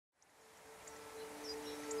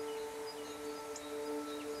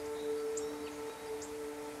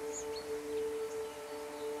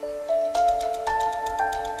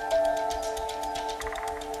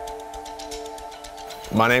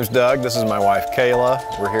My name's Doug. This is my wife, Kayla.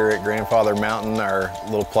 We're here at Grandfather Mountain, our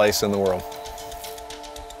little place in the world.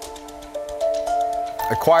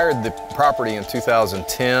 Acquired the property in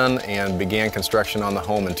 2010 and began construction on the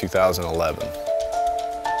home in 2011.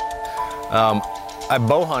 I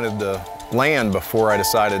bow hunted the land before I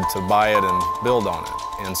decided to buy it and build on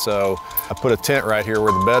it. And so I put a tent right here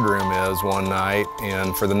where the bedroom is one night,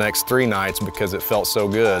 and for the next 3 nights, because it felt so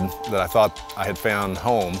good that I thought I had found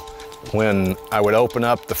home. When I would open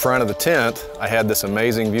up the front of the tent, I had this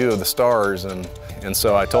amazing view of the stars, and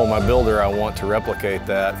so I told my builder I want to replicate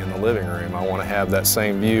that in the living room. I want to have that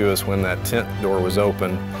same view as when that tent door was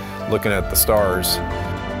open, looking at the stars.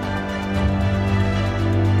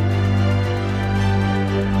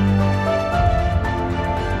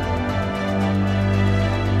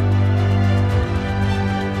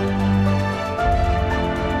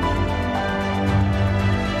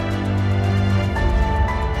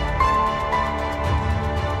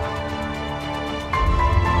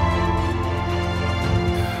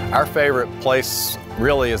 Our favorite place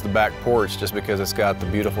really is the back porch, just because it's got the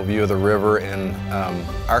beautiful view of the river, and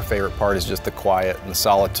our favorite part is just the quiet and the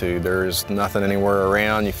solitude. There's nothing anywhere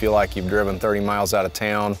around. You feel like you've driven 30 miles out of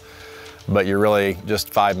town, but you're really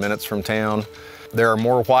just 5 minutes from town. There are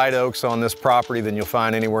more white oaks on this property than you'll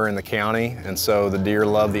find anywhere in the county, and so the deer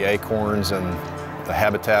love the acorns, and the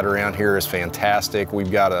habitat around here is fantastic.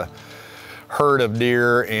 We've got a herd of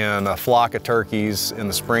deer and a flock of turkeys in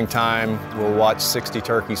the springtime. We'll watch 60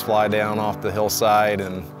 turkeys fly down off the hillside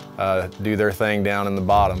and do their thing down in the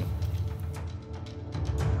bottom.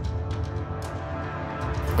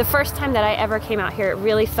 The first time that I ever came out here, it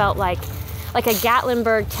really felt like a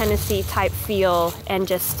Gatlinburg, Tennessee type feel, and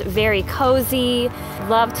just very cozy.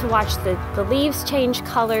 Love to watch the leaves change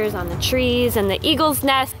colors on the trees, and the eagles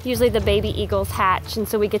nest. Usually the baby eagles hatch, and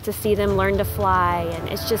so we get to see them learn to fly, and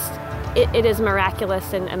it's just, it is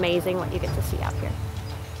miraculous and amazing what you get to see out here.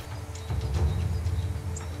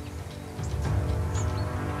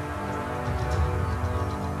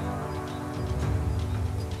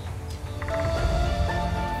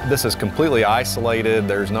 This is completely isolated.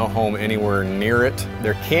 There's no home anywhere near it.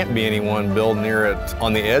 There can't be anyone build near it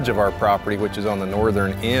on the edge of our property, which is on the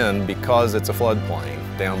northern end, because it's a floodplain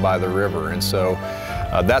down by the river. And so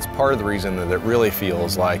that's part of the reason that it really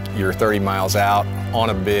feels like you're 30 miles out on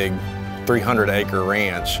a big 300-acre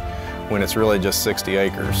ranch when it's really just 60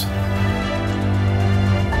 acres.